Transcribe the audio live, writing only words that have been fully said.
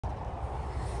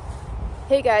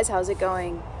Hey guys, how's it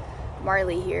going?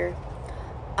 Marley here.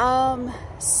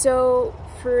 So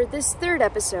for this third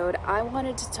episode, I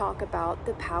wanted to talk about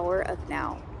the power of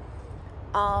now.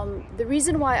 The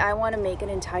reason why I want to make an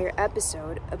entire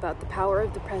episode about the power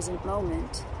of the present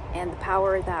moment and the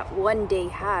power that one day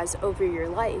has over your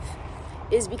life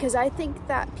is because I think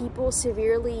that people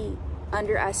severely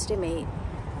underestimate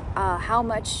how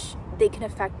much they can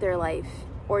affect their life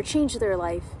or change their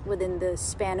life within the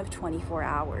span of 24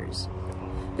 hours.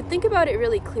 But think about it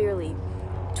really clearly.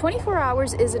 24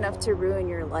 hours is enough to ruin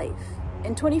your life.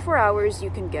 In 24 hours, you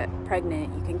can get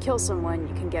pregnant, you can kill someone,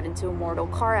 you can get into a mortal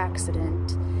car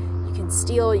accident, you can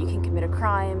steal, you can commit a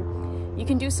crime, you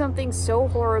can do something so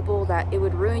horrible that it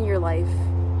would ruin your life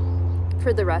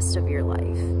for the rest of your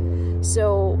life.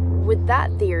 So with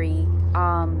that theory,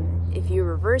 if you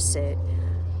reverse it,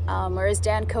 or as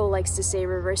Dan Coe likes to say,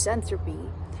 reverse entropy,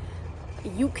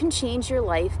 you can change your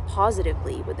life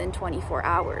positively within 24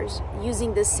 hours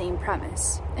using this same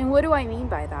premise. And what do I mean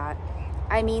by that?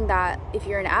 I mean that if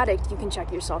you're an addict, you can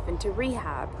check yourself into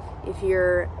rehab. If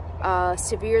you're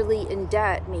severely in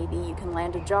debt, maybe you can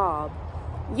land a job.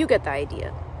 You get the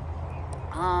idea.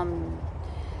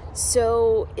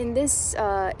 So in this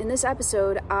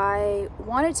episode, I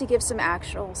wanted to give some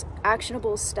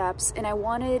actionable steps, and I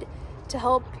wanted to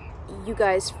help you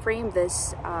guys frame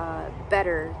this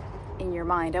better in your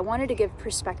mind. I wanted to give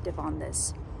perspective on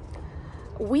this.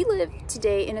 We live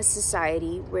today in a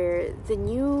society where the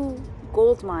new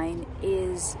gold mine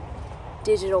is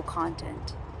digital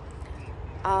content.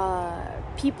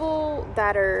 People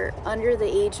that are under the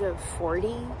age of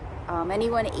 40,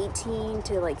 anyone 18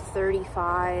 to like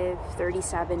 35,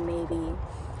 37 maybe,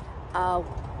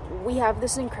 we have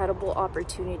this incredible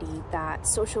opportunity that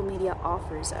social media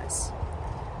offers us.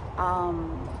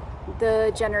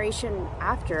 The generation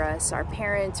after us, our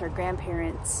parents, our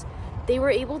grandparents, they were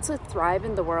able to thrive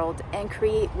in the world and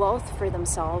create wealth for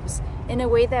themselves in a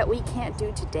way that we can't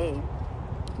do today,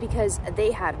 because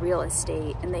they had real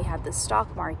estate and they had the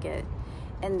stock market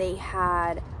and they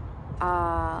had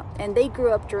and they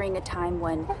grew up during a time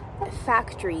when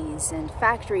factories and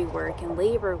factory work and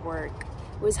labor work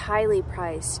was highly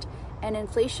priced and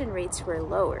inflation rates were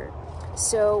lower.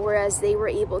 So whereas they were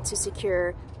able to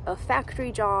secure a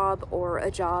factory job or a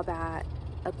job at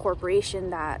a corporation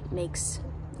that makes,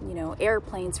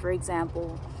 airplanes, for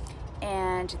example,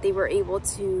 and they were able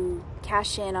to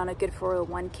cash in on a good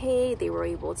 401k, they were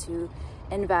able to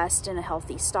invest in a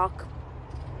healthy stock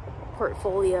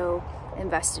portfolio,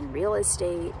 invest in real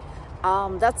estate.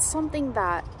 That's something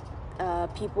that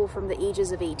people from the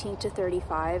ages of 18 to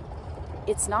 35,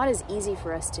 it's not as easy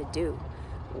for us to do.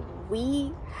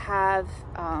 We have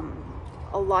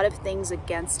a lot of things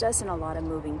against us and a lot of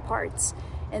moving parts,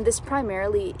 and this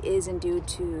primarily is due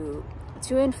to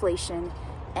inflation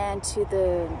and to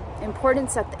the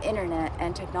importance that the internet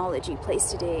and technology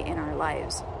place today in our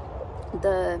lives.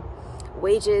 The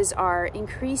wages are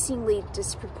increasingly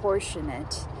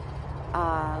disproportionate,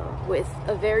 with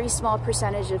a very small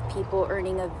percentage of people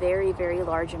earning a very, very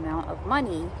large amount of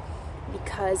money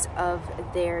because of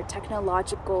their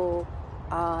technological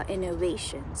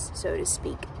innovations, so to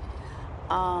speak.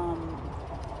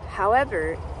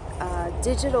 However,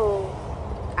 digital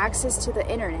access to the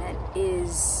internet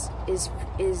is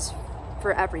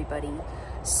for everybody.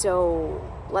 So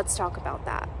let's talk about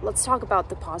that. Let's talk about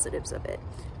the positives of it.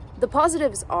 The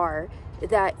positives are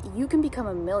that you can become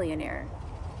a millionaire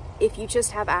if you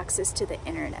just have access to the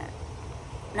internet.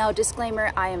 Now,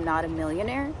 disclaimer, I am not a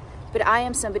millionaire, but I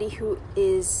am somebody who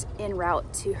is en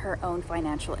route to her own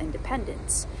financial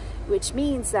independence, which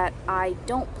means that I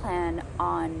don't plan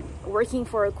on working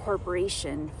for a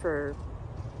corporation for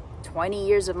 20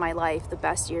 years of my life, the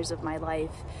best years of my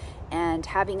life, and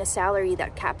having a salary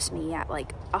that caps me at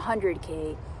like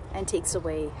 100K and takes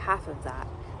away half of that.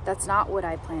 That's not what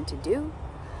I plan to do.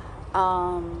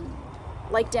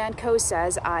 Like Dan Coe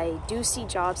says, I do see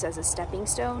jobs as a stepping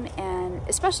stone, and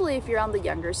especially if you're on the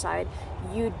younger side,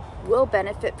 you will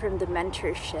benefit from the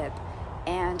mentorship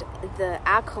and the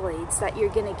accolades that you're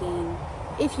going to gain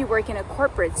if you work in a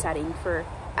corporate setting for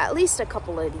at least a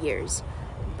couple of years.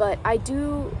 But I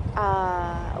do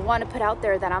want to put out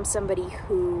there that I'm somebody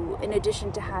who, in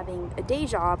addition to having a day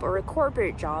job or a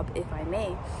corporate job, if I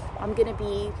may, I'm going to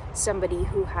be somebody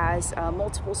who has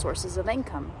multiple sources of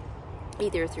income,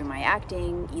 either through my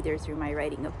acting, either through my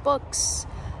writing of books,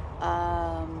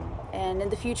 and in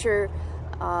the future,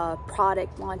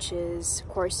 product launches,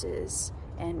 courses,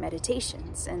 and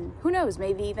meditations, and who knows,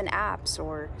 maybe even apps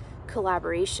or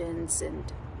collaborations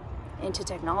and into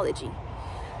technology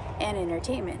and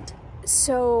entertainment.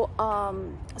 So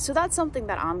so that's something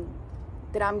that I'm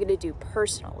going to do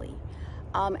personally.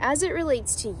 As it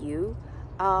relates to you,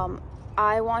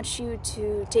 I want you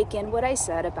to take in what I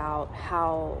said about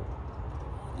how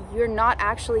you're not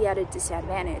actually at a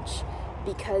disadvantage,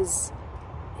 because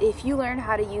if you learn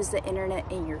how to use the internet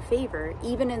in your favor,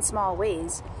 even in small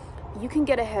ways, you can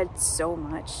get ahead so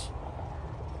much.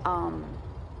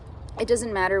 It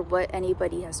doesn't matter what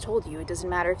anybody has told you. It doesn't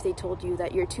matter if they told you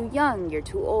that you're too young, you're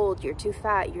too old, you're too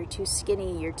fat, you're too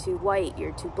skinny, you're too white,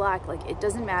 you're too black. Like, it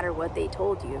doesn't matter what they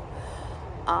told you.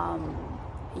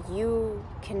 You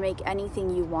can make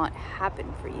anything you want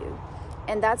happen for you.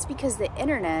 And that's because through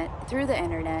the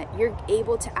internet, you're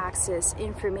able to access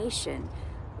information.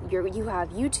 You have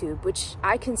YouTube, which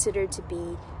I consider to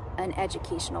be an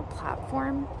educational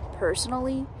platform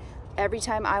personally. Every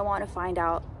time I want to find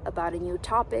out about a new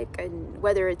topic, and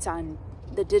whether it's on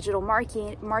the digital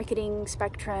marketing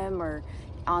spectrum, or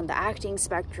on the acting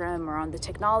spectrum, or on the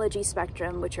technology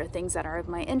spectrum, which are things that are of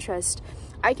my interest,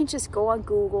 I can just go on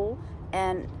Google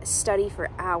and study for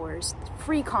hours.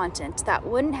 Free content that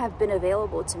wouldn't have been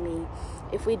available to me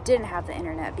if we didn't have the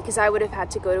internet, because I would have had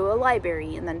to go to a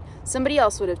library, and then somebody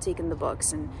else would have taken the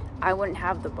books and I wouldn't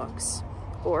have the books.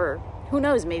 Or who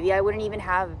knows, maybe I wouldn't even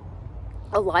have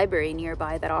a library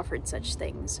nearby that offered such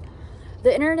things.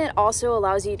 The internet also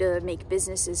allows you to make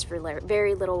businesses for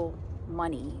very little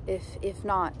money, if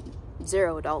not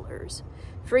 $0.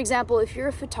 For example, if you're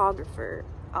a photographer,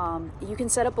 you can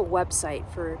set up a website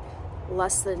for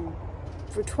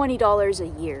 $20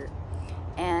 a year,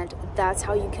 and that's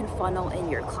how you can funnel in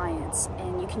your clients.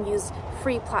 And you can use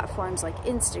free platforms like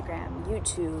Instagram,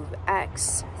 YouTube,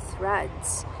 X,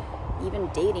 Threads, even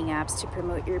dating apps to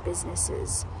promote your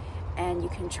businesses. And you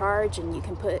can charge, and you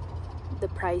can put the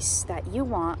price that you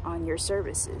want on your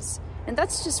services. And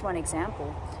that's just one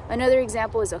example. Another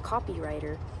example is a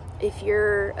copywriter. If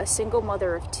you're a single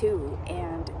mother of 2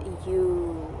 and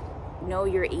you know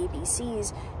your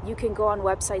ABCs, you can go on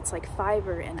websites like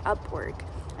Fiverr and Upwork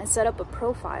and set up a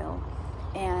profile,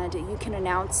 and you can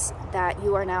announce that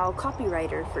you are now a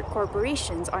copywriter for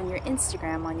corporations on your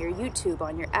Instagram, on your YouTube,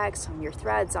 on your X, on your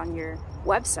Threads, on your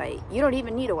website. You don't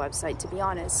even need a website, to be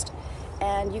honest.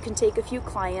 And you can take a few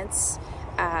clients,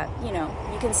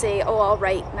 you can say, oh, I'll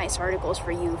write nice articles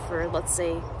for you for, let's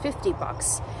say,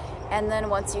 $50. And then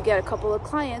once you get a couple of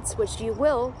clients, which you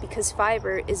will, because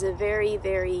Fiverr is a very,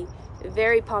 very,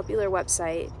 very popular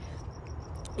website,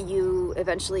 you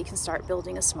eventually can start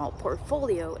building a small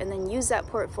portfolio, and then use that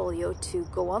portfolio to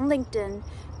go on LinkedIn,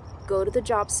 go to the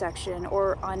job section,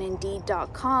 or on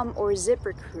Indeed.com or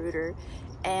ZipRecruiter,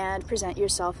 and present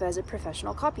yourself as a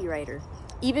professional copywriter.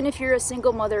 Even if you're a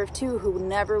single mother of 2 who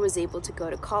never was able to go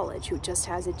to college, who just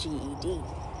has a GED.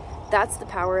 That's the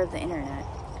power of the internet.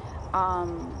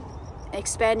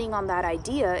 Expanding on that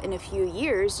idea, in a few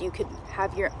years, you could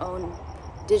have your own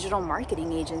digital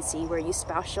marketing agency where you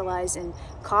specialize in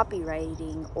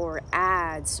copywriting or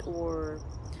ads or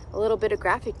a little bit of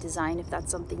graphic design, if that's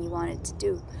something you wanted to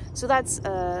do. So that's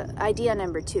idea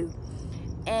number 2.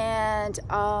 And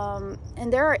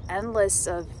there are endless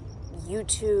of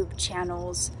YouTube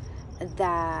channels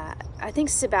that I think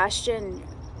Sebastian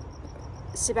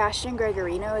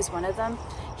Gregorino is one of them.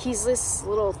 He's this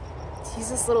little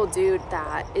dude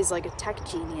that is like a tech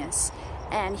genius,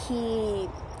 and he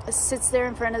sits there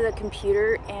in front of the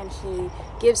computer and he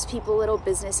gives people little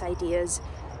business ideas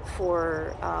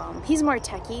for he's more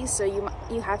techie, so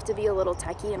you have to be a little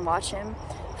techie and watch him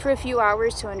for a few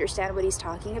hours to understand what he's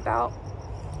talking about.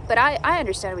 But I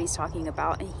understand what he's talking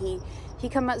about, and he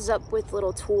comes up with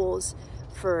little tools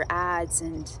for ads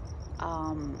and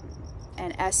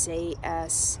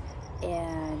SAS,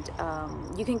 and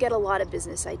you can get a lot of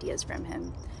business ideas from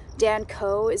him. Dan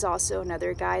Koh is also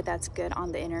another guy that's good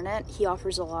on the internet. He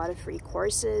offers a lot of free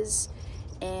courses,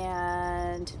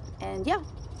 and yeah.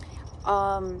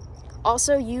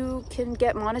 Also, you can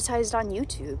get monetized on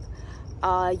YouTube.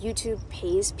 YouTube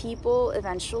pays people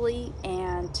eventually,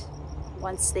 and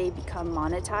once they become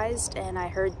monetized, and I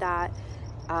heard that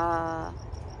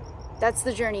that's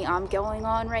the journey I'm going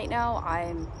on right now.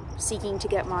 I'm seeking to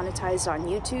get monetized on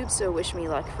YouTube, so wish me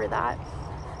luck for that.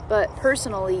 But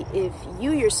personally, if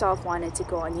you yourself wanted to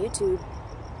go on YouTube,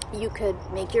 you could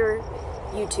make your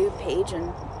YouTube page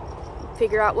and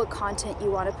figure out what content you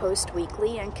want to post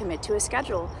weekly and commit to a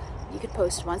schedule. You could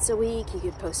post once a week, you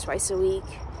could post twice a week.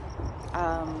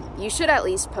 You should at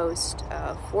least post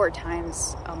 4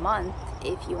 times a month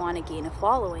if you want to gain a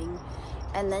following.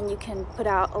 And then you can put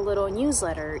out a little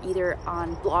newsletter, either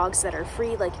on blogs that are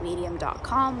free like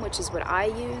medium.com, which is what I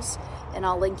use, and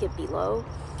I'll link it below.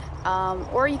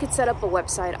 Or you could set up a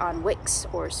website on Wix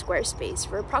or Squarespace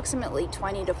for approximately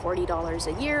 $20 to $40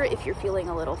 a year if you're feeling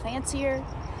a little fancier.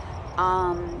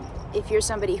 If you're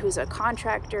somebody who's a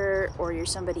contractor, or you're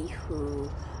somebody who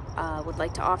would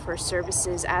like to offer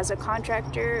services as a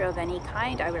contractor of any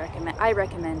kind, I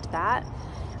recommend that.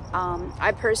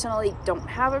 I personally don't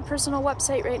have a personal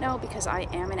website right now because I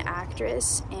am an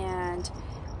actress, and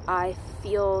I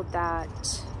feel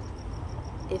that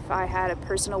if I had a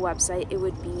personal website, it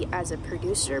would be as a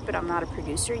producer, but I'm not a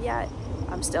producer yet.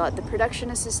 I'm still at the production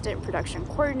assistant, production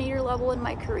coordinator level in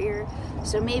my career.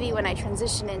 So maybe when I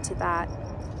transition into that,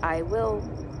 I will.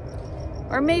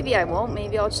 Or maybe I won't.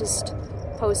 Maybe I'll just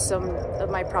post some of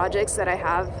my projects that I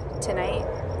have tonight.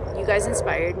 You guys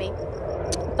inspired me.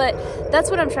 But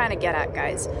that's what I'm trying to get at,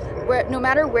 guys. No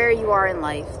matter where you are in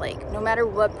life, like no matter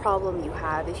what problem you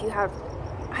have, if you have,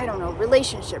 I don't know,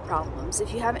 relationship problems,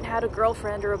 if you haven't had a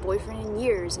girlfriend or a boyfriend in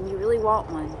years and you really want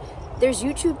one, there's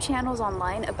YouTube channels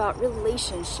online about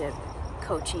relationship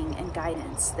coaching and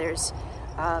guidance. There's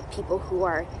people who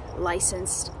are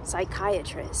licensed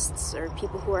psychiatrists, or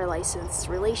people who are licensed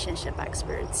relationship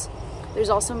experts. There's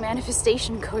also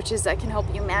manifestation coaches that can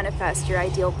help you manifest your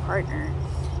ideal partner.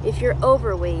 If you're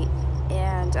overweight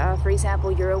and, for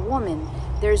example, you're a woman,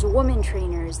 there's woman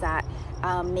trainers that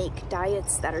make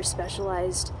diets that are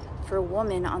specialized for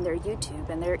women on their YouTube,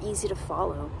 and they're easy to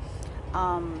follow.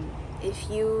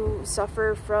 If you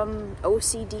suffer from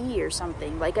OCD or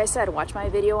something, like I said, watch my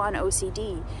video on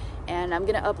OCD, and I'm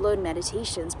gonna upload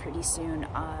meditations pretty soon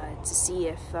to see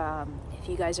if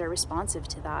you guys are responsive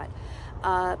to that.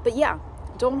 But yeah,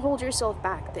 don't hold yourself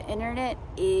back. The internet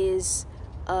is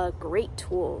a great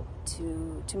tool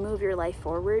to move your life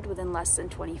forward within less than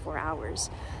 24 hours.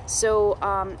 So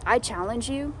I challenge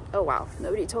you. Oh wow,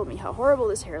 nobody told me how horrible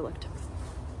this hair looked.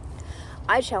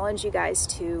 I challenge you guys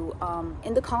to,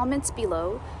 in the comments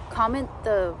below, comment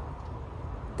the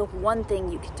one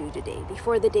thing you could do today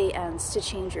before the day ends to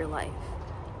change your life.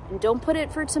 And don't put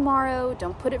it for tomorrow,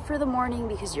 don't put it for the morning,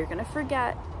 because you're gonna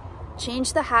forget.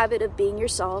 Change the habit of being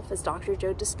yourself, as Dr.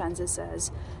 Joe Dispenza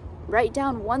says. Write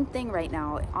down one thing right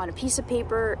now on a piece of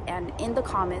paper and in the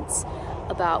comments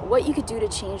about what you could do to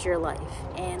change your life,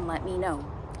 and let me know.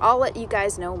 I'll let you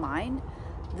guys know mine.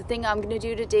 The thing I'm gonna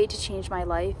do today to change my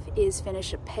life is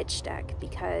finish a pitch deck,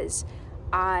 because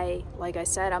like I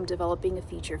said, I'm developing a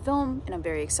feature film and I'm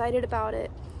very excited about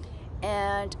it.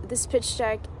 And this pitch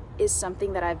deck is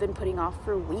something that I've been putting off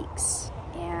for weeks.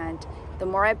 And the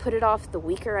more I put it off, the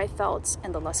weaker I felt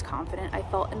and the less confident I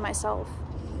felt in myself,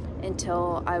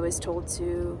 until I was told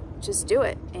to just do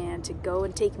it and to go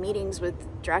and take meetings with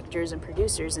directors and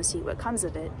producers and see what comes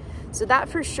of it. So that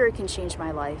for sure can change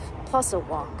my life, plus a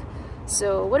walk.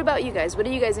 So what about you guys? What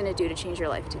are you guys gonna do to change your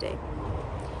life today?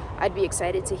 I'd be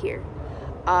excited to hear.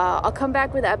 I'll come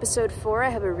back with episode 4. I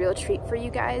have a real treat for you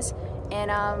guys.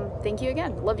 And thank you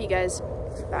again. Love you guys.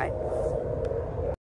 Bye.